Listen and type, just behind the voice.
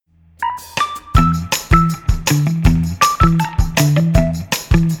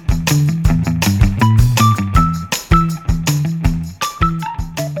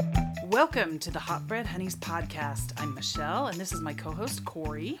Welcome to the Hot Bread Honeys podcast. I'm Michelle, and this is my co-host,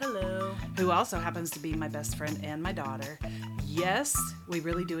 Corey. Hello. Who also happens to be my best friend and my daughter. Yes, we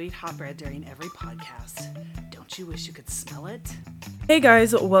really do eat hot bread during every podcast. Don't you wish you could smell it? Hey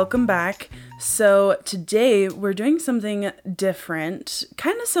guys, welcome back. So today we're doing something different,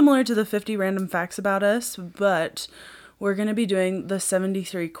 kind of similar to the 50 random facts about us, but we're going to be doing the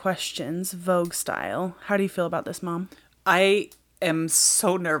 73 questions, Vogue style. How do you feel about this, Mom? I am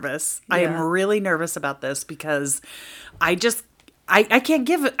so nervous. I am really nervous about this because I can't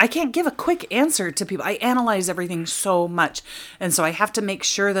give a quick answer to people. I analyze everything so much. And so I have to make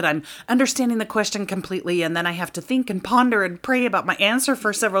sure that I'm understanding the question completely, and then I have to think and ponder and pray about my answer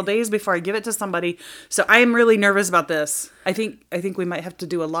for several days before I give it to somebody. So I am really nervous about this. I think we might have to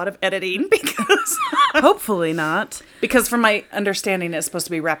do a lot of editing because Hopefully not. because from my understanding it's supposed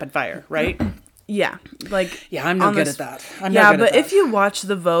to be rapid fire, right? Yeah, I'm no good at that. But if you watch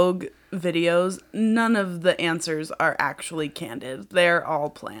the Vogue videos, none of the answers are actually candid. They're all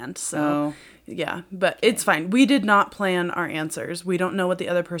planned. So, yeah, but it's fine. We did not plan our answers. We don't know what the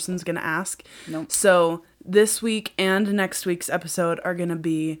other person's going to ask. Nope. So this week and next week's episode are going to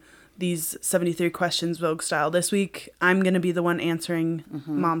be these 73 questions Vogue style. This week, I'm going to be the one answering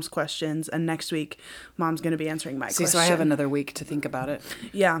Mom's questions, and next week, Mom's going to be answering my questions. So I have another week to think about it.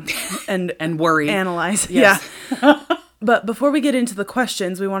 Yeah, and worry. analyze. Yes. Yeah. But before we get into the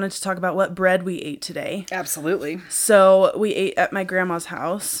questions, we wanted to talk about what bread we ate today. Absolutely. So we ate at my grandma's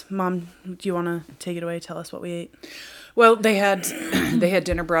house. Mom, do you want to take it away? Tell us what we ate. Well, they had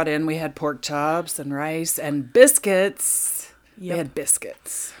dinner brought in. We had pork chops and rice and biscuits. Yep. They had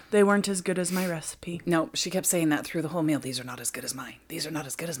biscuits. They weren't as good as my recipe. No, she kept saying that through the whole meal. These are not as good as mine. These are not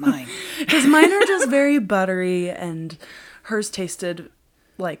as good as mine. Because mine are just very buttery, and hers tasted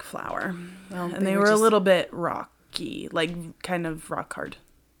like flour. Well, And they were a little bit rocky, like kind of rock hard.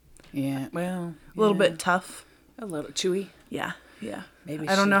 Yeah, well. A little bit tough. A little chewy. Yeah. Maybe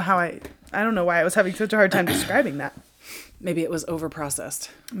I don't know why I was having such a hard time describing that. Maybe it was overprocessed.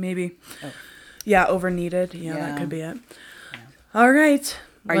 Maybe. Oh. Yeah, over kneaded. Yeah, that could be it. Yeah. All right.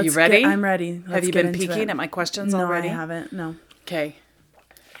 Are you ready? I'm ready. Have you been peeking at my questions already? No, I haven't. No. Okay.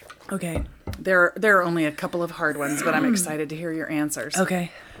 Okay. There are only a couple of hard ones, but I'm excited to hear your answers.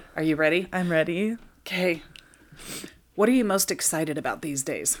 Okay. Are you ready? I'm ready. Okay. What are you most excited about these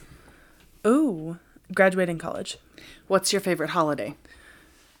days? Ooh, graduating college. What's your favorite holiday?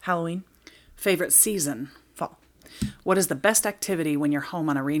 Halloween. Favorite season? Fall. What is the best activity when you're home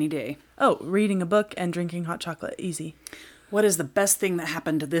on a rainy day? Oh, reading a book and drinking hot chocolate. Easy. What is the best thing that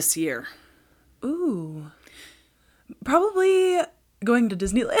happened this year? Ooh. Probably going to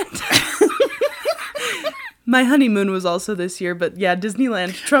Disneyland. My honeymoon was also this year, but yeah,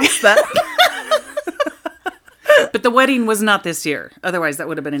 Disneyland trumps that. But the wedding was not this year. Otherwise, that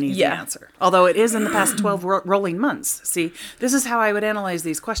would have been an easy answer. Although it is in the past 12 rolling months. See, this is how I would analyze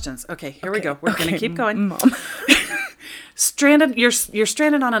these questions. Okay, here we go. We're going to keep going. Mom. Stranded. You're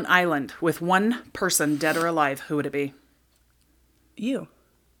stranded on an island with one person, dead or alive. Who would it be? You.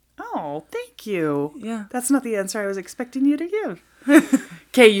 Oh, thank you. Yeah. That's not the answer I was expecting you to give.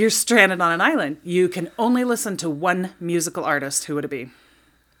 Okay, you're stranded on an island. You can only listen to one musical artist. Who would it be?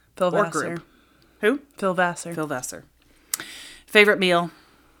 Phil Or Vassar. group. Who? Phil Vassar. Phil Vassar. Favorite meal?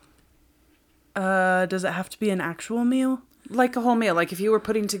 Does it have to be an actual meal? Like a whole meal. Like if you were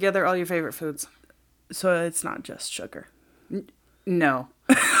putting together all your favorite foods. So it's not just sugar. No.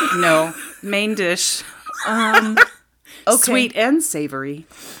 No. Main dish. Okay. Sweet and savory.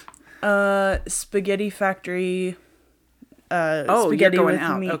 Spaghetti Factory. You're Spaghetti going with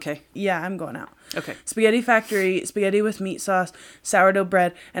out. meat. Okay. Yeah, I'm going out. Okay. Spaghetti Factory, spaghetti with meat sauce, sourdough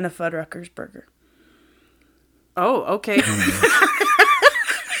bread, and a Fuddruckers burger. Oh, okay.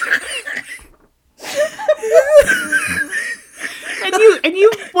 and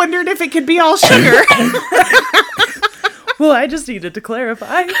you wondered if it could be all sugar. Well, I just needed to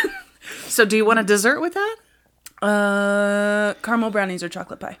clarify. So do you want a dessert with that? Caramel brownies or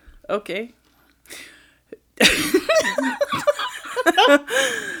chocolate pie. Okay.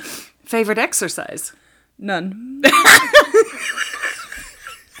 Favorite exercise? None.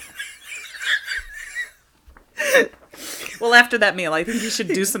 Well, after that meal, I think you should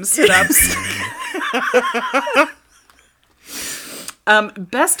do some sit-ups.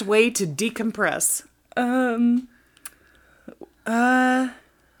 Best way to decompress?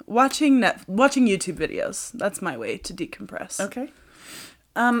 Watching YouTube videos. That's my way to decompress. Okay.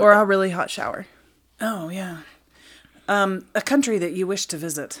 Or a really hot shower. Oh, yeah. A country that you wish to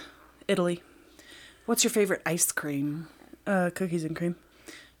visit? Italy. What's your favorite ice cream? Cookies and cream.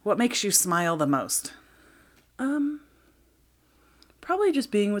 What makes you smile the most? Probably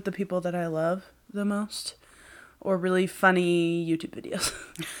just being with the people that I love the most. Or really funny YouTube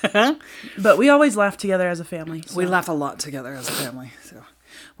videos. But we always laugh together as a family. So. We laugh a lot together as a family. So,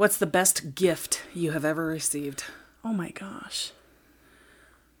 what's the best gift you have ever received? Oh my gosh.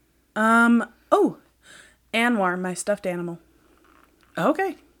 Anwar, my stuffed animal.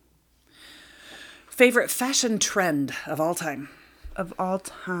 Okay. Favorite fashion trend of all time? Of all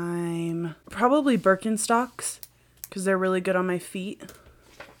time. Probably Birkenstocks. Because they're really good on my feet.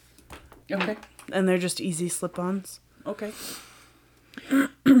 Okay. And they're just easy slip-ons. Okay.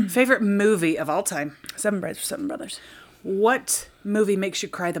 Favorite movie of all time? Seven Brides for Seven Brothers. What movie makes you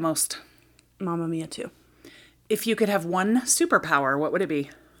cry the most? Mamma Mia 2. If you could have one superpower, what would it be?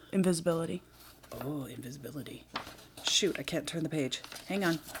 Invisibility. Oh, invisibility. Shoot, I can't turn the page. Hang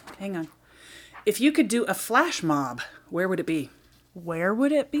on. If you could do a flash mob, where would it be? Where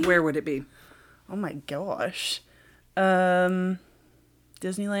would it be? Where would it be? Oh my gosh. Disneyland.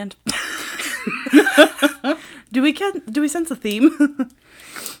 Do we sense a theme?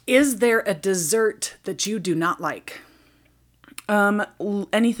 Is there a dessert that you do not like?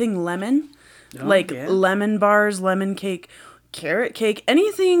 Anything lemon. Oh, like yeah. lemon bars, lemon cake, carrot cake,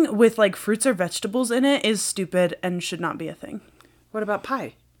 anything with like fruits or vegetables in it is stupid and should not be a thing. What about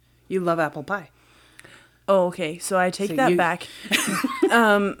pie? You love apple pie. Oh, okay. So I take So that you- back.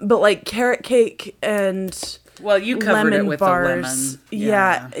 But like carrot cake and Well, you covered lemon it with bars. the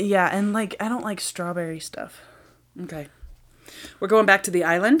lemon. Yeah. And like I don't like strawberry stuff. Okay. We're going back to the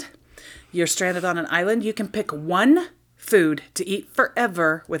island. You're stranded on an island. You can pick one food to eat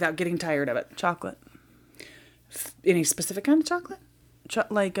forever without getting tired of it. Chocolate. Any specific kind of chocolate?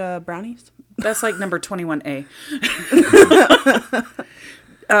 Like brownies. That's like number 21A.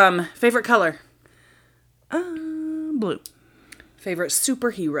 Favorite color? Blue. Favorite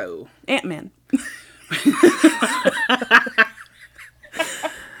superhero? Ant-Man.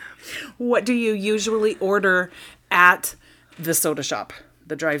 What do you usually order at the soda shop?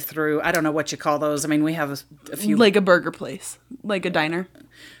 The drive-through? I don't know what you call those. I mean, we have a few. Like a burger place. Like a diner.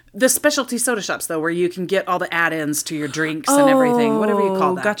 The specialty soda shops, though, where you can get all the add-ins to your drinks and everything. Whatever you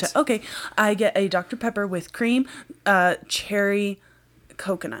call that. Gotcha. Okay. I get a Dr. Pepper with cream, cherry,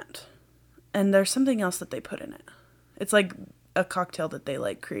 coconut. And there's something else that they put in it. It's like a cocktail that they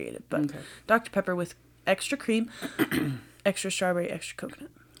like created. But Okay. Dr. Pepper with extra cream, extra strawberry, extra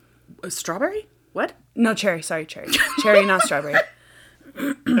coconut. Strawberry? What? No, cherry. Sorry, cherry. Cherry, not strawberry.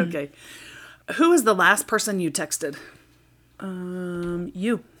 Okay. Who is the last person you texted?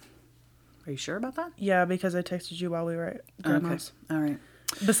 You. Are you sure about that? Yeah, because I texted you while we were at Grandma's. All right.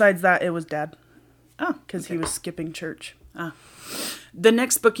 Besides that, it was Dad. Oh, Because he was skipping church. the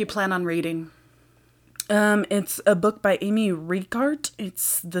next book you plan on reading? It's a book by Amy Ricart.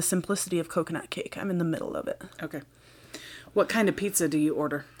 It's The Simplicity of Coconut Cake. I'm in the middle of it. Okay. What kind of pizza do you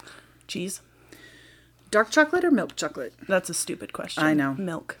order? Cheese. Dark chocolate or milk chocolate? That's a stupid question. I know.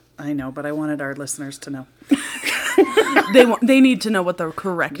 Milk. I know, but I wanted our listeners to know. They need to know what the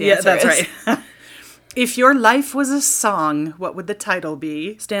correct answer is. Yeah, that's right. If your life was a song, what would the title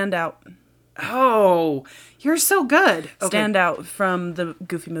be? Stand Out. Oh, you're so good. Okay. Stand Out from the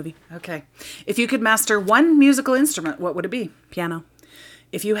Goofy movie. Okay. If you could master one musical instrument, what would it be? Piano.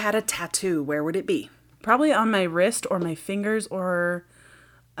 If you had a tattoo, where would it be? Probably on my wrist or my fingers or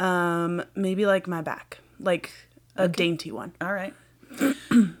maybe like my back. Like a dainty one. All right.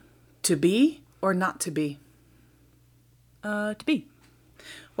 To be or not to be? To be.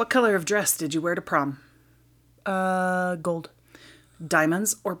 What color of dress did you wear to prom? Gold.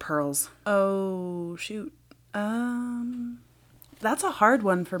 Diamonds or pearls? Oh, shoot. That's a hard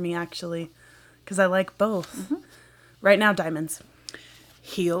one for me, actually, because I like both. Mm-hmm. Right now, diamonds.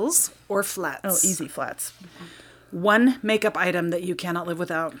 Heels or flats? Oh, easy flats. One makeup item that you cannot live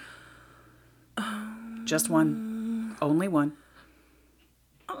without? Just one. Only one.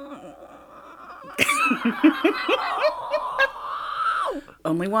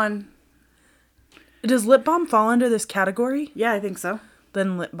 Only one. Does lip balm fall under this category? Yeah, I think so.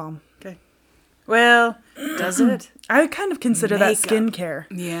 Then lip balm. Okay. Well, does it? I would kind of consider that Makeup. skincare.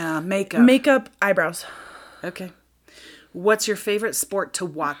 Yeah, makeup. Makeup, eyebrows, Okay. What's your favorite sport to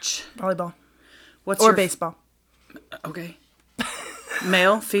watch? volleyball, What's or your baseball. Okay.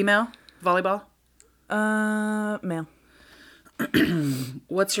 Male, female, volleyball? Male.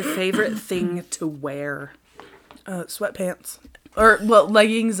 What's your favorite thing to wear? Sweatpants. Or, well,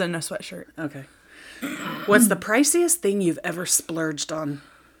 leggings and a sweatshirt. Okay. What's the priciest thing you've ever splurged on?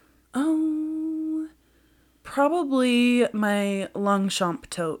 Oh, probably my Longchamp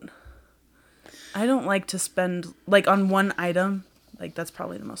tote. I don't like to spend, like, on one item. Like, that's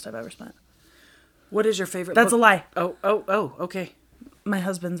probably the most I've ever spent. What is your favorite That's book? a lie. Oh, okay. My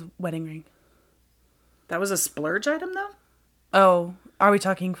husband's wedding ring. That was a splurge item, though? Oh, are we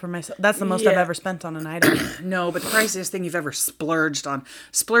talking for myself? That's the most I've ever spent on an item. No, but the priciest thing you've ever splurged on.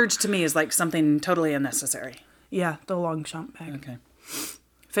 Splurge to me is like something totally unnecessary. Yeah, the Longchamp bag. Okay.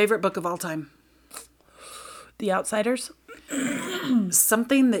 Favorite book of all time? The Outsiders.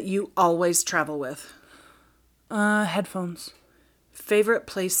 Something that you always travel with. Headphones Favorite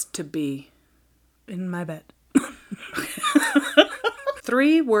place to be? in my bed.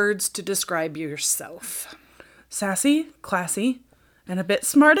 3 words to describe yourself. Sassy, classy, and a bit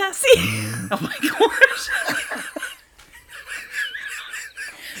smartassy. Oh my gosh.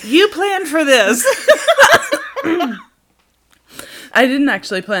 You planned for this. I didn't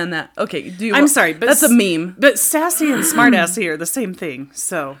actually plan that. Okay, do you? I'm sorry, but that's a meme. But sassy and smartassy are the same thing.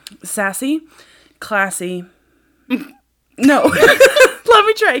 So Sassy, classy. No, let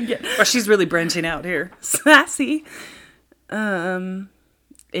me try again. well, she's really branching out here. Sassy,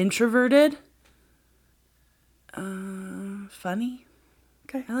 introverted, funny.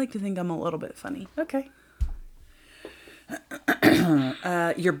 Okay. I like to think I'm a little bit funny. Okay.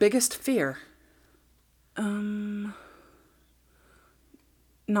 Your biggest fear?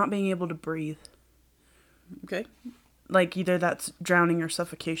 Not being able to breathe. Okay. Like either that's drowning or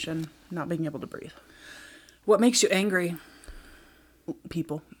suffocation. Not being able to breathe. What makes you angry?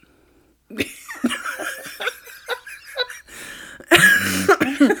 People.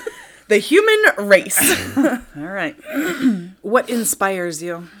 The human race. All right. What inspires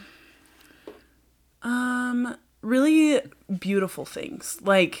you? Really beautiful things.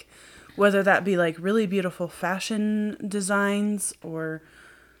 Like whether that be like really beautiful fashion designs or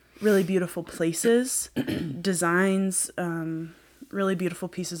really beautiful places, designs, really beautiful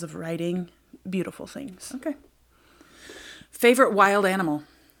pieces of writing, beautiful things. Okay. Favorite wild animal?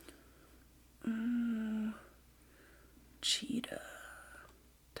 Cheetah.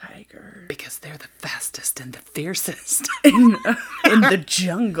 Tiger. Because they're the fastest and the fiercest. In the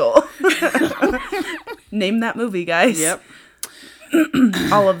jungle. Name that movie, guys. Yep.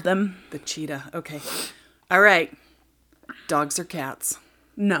 All of them. The cheetah. Okay. All right. Dogs or cats?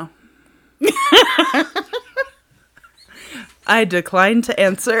 No. I decline to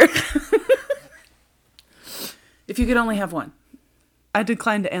answer. If you could only have one. I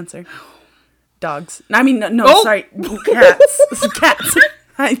decline to answer. Dogs. I mean, no, Oh! sorry. Cats. Cats.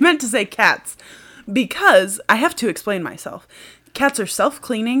 I meant to say cats. Because I have to explain myself. Cats are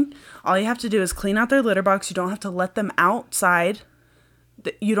self-cleaning. All you have to do is clean out their litter box. You don't have to let them outside.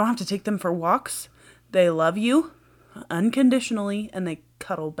 You don't have to take them for walks. They love you unconditionally, and they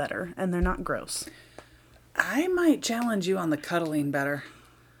cuddle better, and they're not gross. I might challenge you on the cuddling better.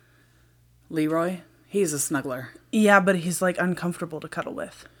 Leroy, he's a snuggler. Yeah, but he's like uncomfortable to cuddle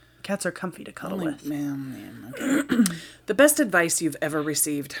with. Cats are comfy to cuddle with. Man, okay. The best advice you've ever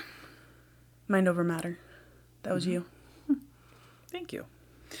received? Mind over matter. That was you. Thank you.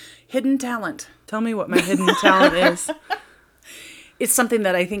 Hidden talent. Tell me what my hidden talent is. It's something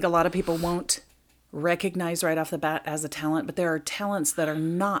that I think a lot of people won't recognize right off the bat as a talent, but there are talents that are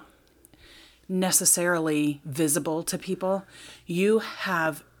not necessarily visible to people. You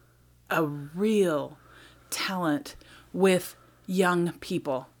have a real talent with young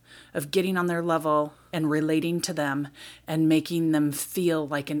people of getting on their level and relating to them and making them feel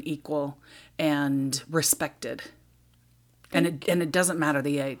like an equal and respected. And it doesn't matter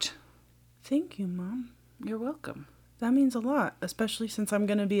the age. Thank you, Mom. You're welcome. That means a lot, especially since I'm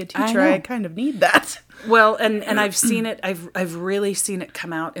going to be a I teacher. know. I kind of need that. Well, and I've seen it. I've really seen it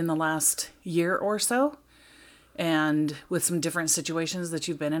come out in the last year or so, and with some different situations that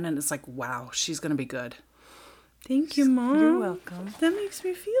you've been in, and it's like, wow, she's gonna be good. Thank you, Mom. You're welcome. That makes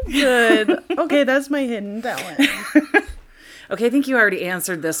me feel good. Okay, that's my hidden talent. Okay, I think you already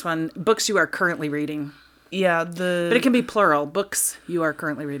answered this one. Books you are currently reading, Yeah, but it can be plural. Books you are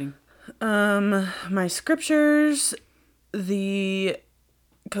currently reading. my scriptures, the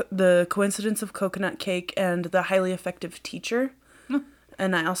Coincidence of Coconut Cake, and The Highly Effective Teacher.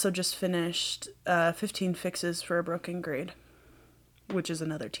 And I also just finished 15 Fixes for a Broken Grade, which is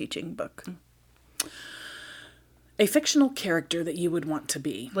another teaching book. A fictional character that you would want to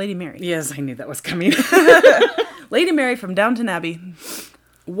be. Lady Mary. Yes, I knew that was coming. Lady Mary from Downton Abbey.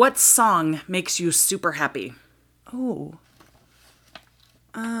 What song makes you super happy? Oh.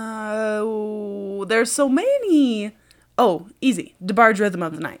 There's so many. Oh, easy. DeBarge Rhythm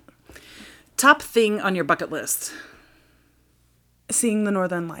of the Night. Top thing on your bucket list? Seeing the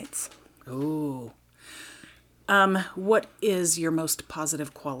Northern Lights. Ooh. What is your most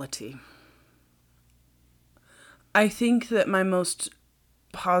positive quality? I think that my most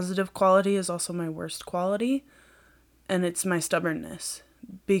positive quality is also my worst quality, and it's my stubbornness.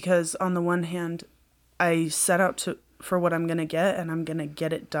 Because on the one hand, I set out for what I'm going to get, and I'm going to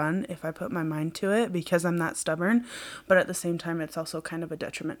get it done if I put my mind to it because I'm that stubborn. But at the same time, it's also kind of a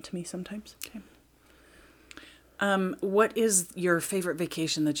detriment to me sometimes. Okay. What is your favorite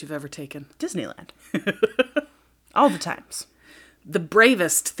vacation that you've ever taken? Disneyland. All the times. The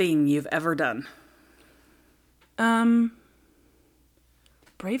bravest thing you've ever done?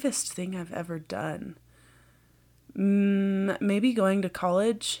 Bravest thing I've ever done. Maybe going to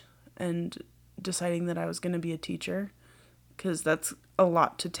college and deciding that I was going to be a teacher, because that's a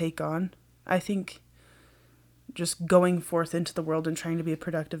lot to take on. I think just going forth into the world and trying to be a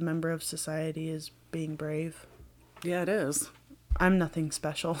productive member of society is being brave. Yeah, it is. I'm nothing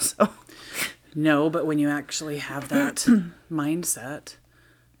special, so. No, but when you actually have that mindset,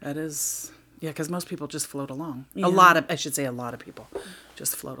 that is... Yeah, because most people just float along. Yeah. A lot of people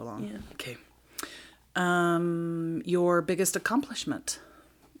just float along. Yeah. Okay. Your biggest accomplishment?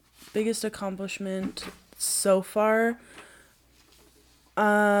 Biggest accomplishment so far, if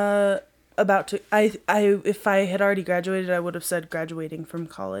I had already graduated, I would have said graduating from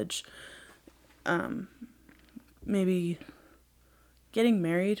college. Maybe getting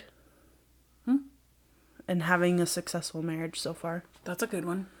married. And having a successful marriage so far. That's a good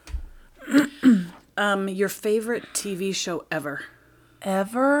one. Your favorite TV show ever?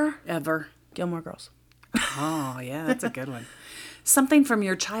 Ever? Gilmore Girls. Oh, yeah, that's a good one. Something from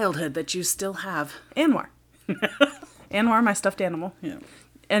your childhood that you still have? Anwar. Anwar, my stuffed animal. Yeah.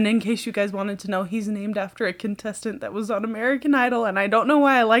 And in case you guys wanted to know, he's named after a contestant that was on American Idol, and I don't know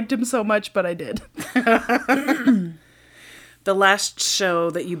why I liked him so much, but I did. The last show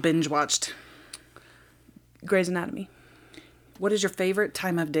that you binge watched? Grey's Anatomy. What is your favorite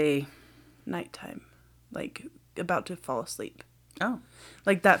time of day? Nighttime. Like, about to fall asleep. Oh.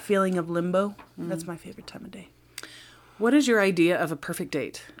 Like that feeling of limbo. That's my favorite time of day. What is your idea of a perfect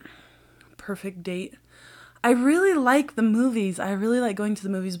date? Perfect date. I really like the movies. I really like going to the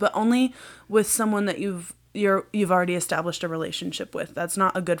movies, but only with someone that you've already established a relationship with. That's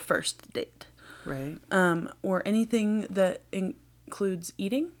not a good first date. Right. Or anything that includes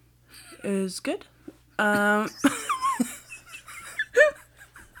eating is good. That's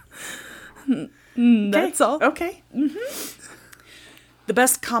all. Okay. Mm-hmm. The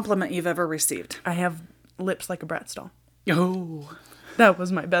best compliment you've ever received? I have lips like a Bratz doll. Oh. That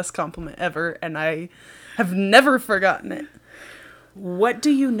was my best compliment ever, and I have never forgotten it. What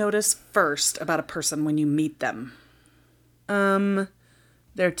do you notice first about a person when you meet them?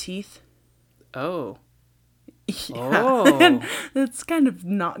 Their teeth. Oh. Yeah. Oh. It's kind of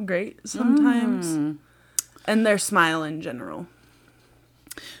not great sometimes. And their smile in general.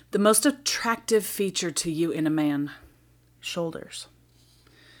 The most attractive feature to you in a man? Shoulders.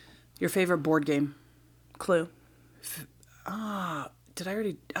 Your favorite board game? Clue. I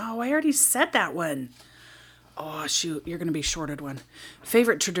already said that one. Oh, shoot. You're going to be shorted one.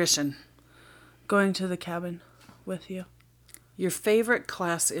 Favorite tradition? Going to the cabin with you. Your favorite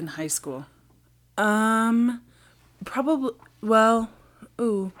class in high school? Probably,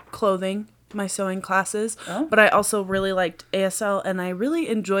 clothing, my sewing classes. Oh. But I also really liked ASL, and I really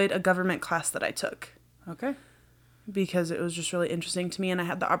enjoyed a government class that I took. Okay. Because it was just really interesting to me, and I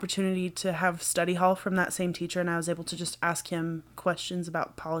had the opportunity to have study hall from that same teacher, and I was able to just ask him questions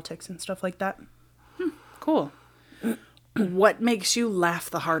about politics and stuff like that. Cool. What makes you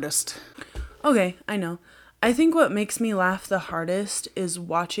laugh the hardest? Okay, I know. I think what makes me laugh the hardest is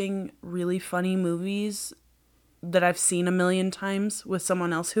watching really funny movies that I've seen a million times with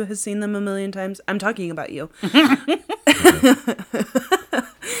someone else who has seen them a million times. I'm talking about you.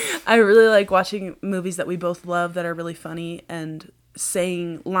 I really like watching movies that we both love that are really funny and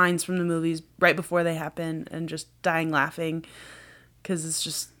saying lines from the movies right before they happen and just dying laughing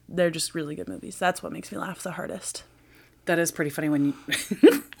because they're just really good movies. That's what makes me laugh the hardest. That is pretty funny when you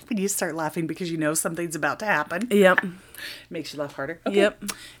when you start laughing because you know something's about to happen. Yep. Makes you laugh harder. Okay. Yep.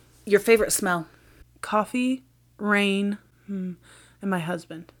 Your favorite smell? Coffee, rain, and my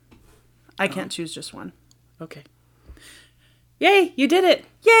husband. I can't choose just one. Okay. Yay, you did it.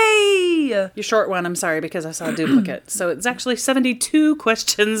 Yay! Your short one, I'm sorry, because I saw a duplicate. So it's actually 72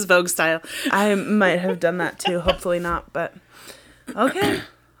 questions, Vogue style. I might have done that too. Hopefully not, but okay.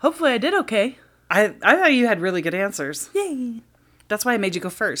 Hopefully I did okay. I thought you had really good answers. Yay. That's why I made you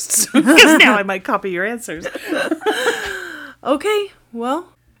go first. Because now I might copy your answers. Okay,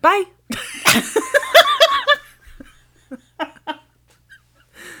 well, bye.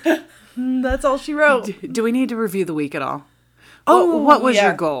 That's all she wrote. Do we need to review the week at all? What was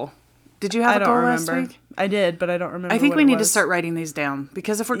your goal? Did you have I a don't goal remember. last week? I did, but I don't remember. I think what we it need to was. start writing these down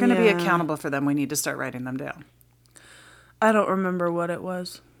because if we're going to be Yeah. accountable for them, we need to start writing them down. I don't remember what it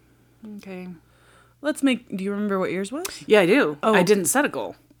was. Okay. Do you remember what yours was? Yeah, I do. Oh. I didn't set a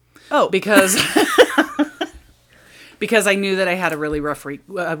goal Oh, because because I knew that I had a really rough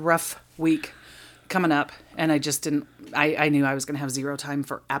week coming up, and I just didn't. I knew I was going to have zero time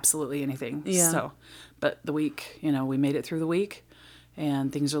for absolutely anything. Yeah. So, but the week, we made it through the week,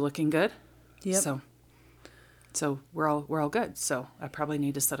 and things are looking good. Yep. So we're all good. So I probably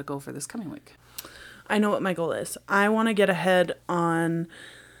need to set a goal for this coming week. I know what my goal is. I want to get ahead on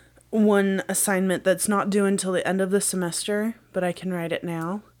one assignment that's not due until the end of the semester, but I can write it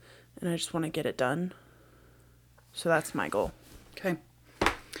now, and I just want to get it done. So that's my goal. Okay.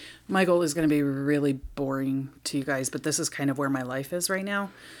 My goal is going to be really boring to you guys, but this is kind of where my life is right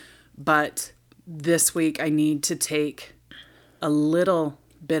now. But this week I need to take a little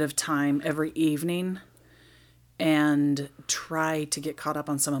bit of time every evening and try to get caught up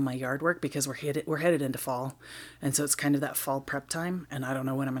on some of my yard work because we're headed into fall. And so it's kind of that fall prep time, and I don't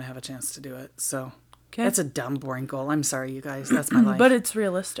know when I'm going to have a chance to do it. So that's a dumb, boring goal. I'm sorry, you guys. That's my life. But it's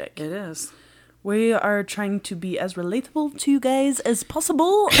realistic. It is. We are trying to be as relatable to you guys as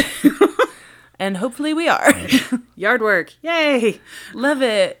possible. And hopefully we are. Yard work. Yay. Love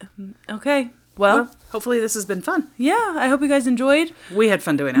it. Okay. Well, hopefully this has been fun. yeah, I hope you guys enjoyed. We had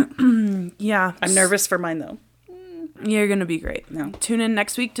fun doing it. Yeah. I'm nervous for mine, though. You're going to be great. No. Tune in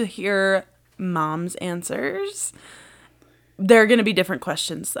next week to hear Mom's answers. They're going to be different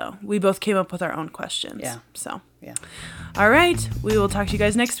questions, though. We both came up with our own questions. Yeah. So, Yeah. all right. We will talk to you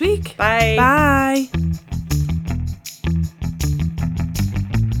guys next week. Bye. Bye.